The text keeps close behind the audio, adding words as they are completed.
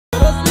Hey,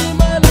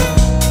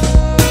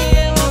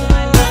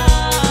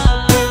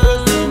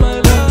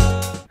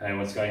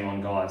 what's going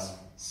on, guys?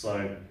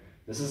 So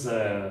this is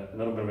a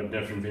little bit of a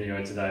different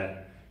video today.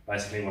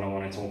 Basically what I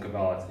want to talk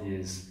about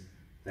is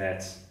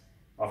that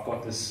I've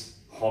got this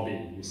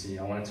hobby. You see,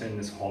 I want to turn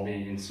this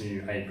hobby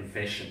into a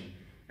profession,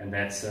 and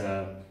that's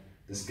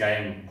this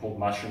game called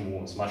Mushroom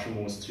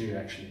Wars 2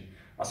 actually.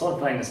 I started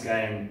playing this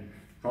game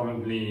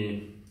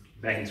probably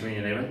back in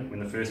 2011 when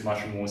the first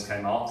Mushroom Wars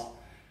came out,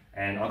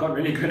 and I got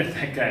really good at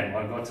that game.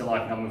 I got to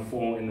like number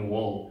 4 in the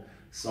world.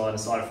 So I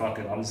decided, fuck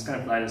it, I'm just going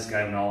to play this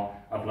game now,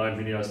 upload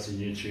videos to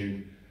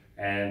YouTube,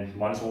 and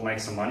might as well make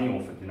some money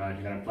off it. You know, if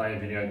you're going to play a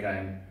video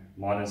game,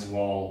 might as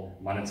well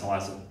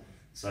monetize it.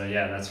 So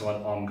yeah, that's what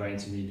I'm going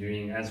to be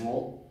doing as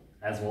well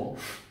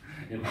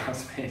in my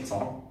spare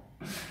time.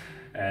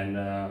 And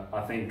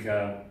I think,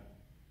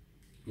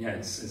 yeah,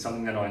 it's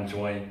something that I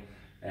enjoy,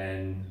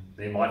 and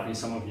there might be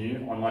some of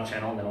you on my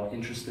channel that are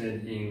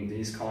interested in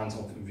these kinds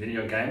of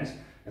video games.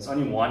 There's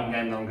only one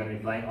game that I'm going to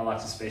be playing. I like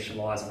to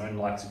specialize. I don't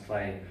like to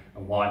play a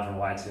wide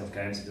variety of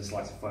games. I just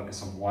like to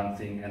focus on one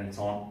thing at a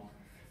time.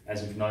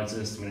 As you've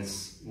noticed, when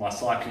it's my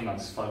cycling, I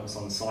just focus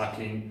on the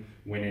cycling.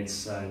 When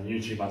it's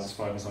YouTube, I just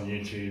focus on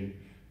YouTube.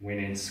 When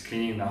it's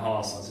cleaning the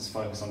house, I just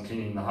focus on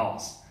cleaning the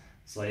house.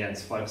 So yeah,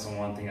 just focus on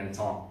one thing at a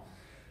time.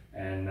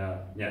 And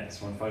yeah,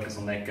 just want to focus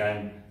on that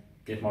game,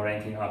 get my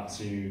ranking up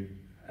to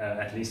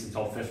at least the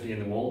top 50 in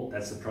the world.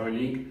 That's the Pro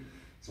League.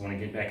 So I want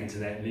to get back into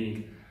that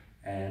league.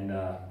 And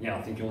yeah,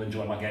 I think you'll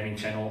enjoy my gaming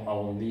channel. I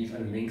will leave a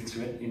link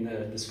to it in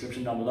the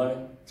description down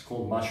below. It's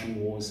called Mushroom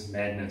Wars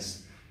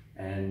Madness.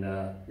 And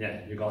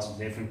yeah, you guys will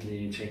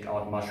definitely check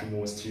out Mushroom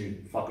Wars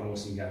 2. Fucking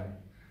awesome game.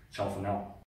 Ciao for now.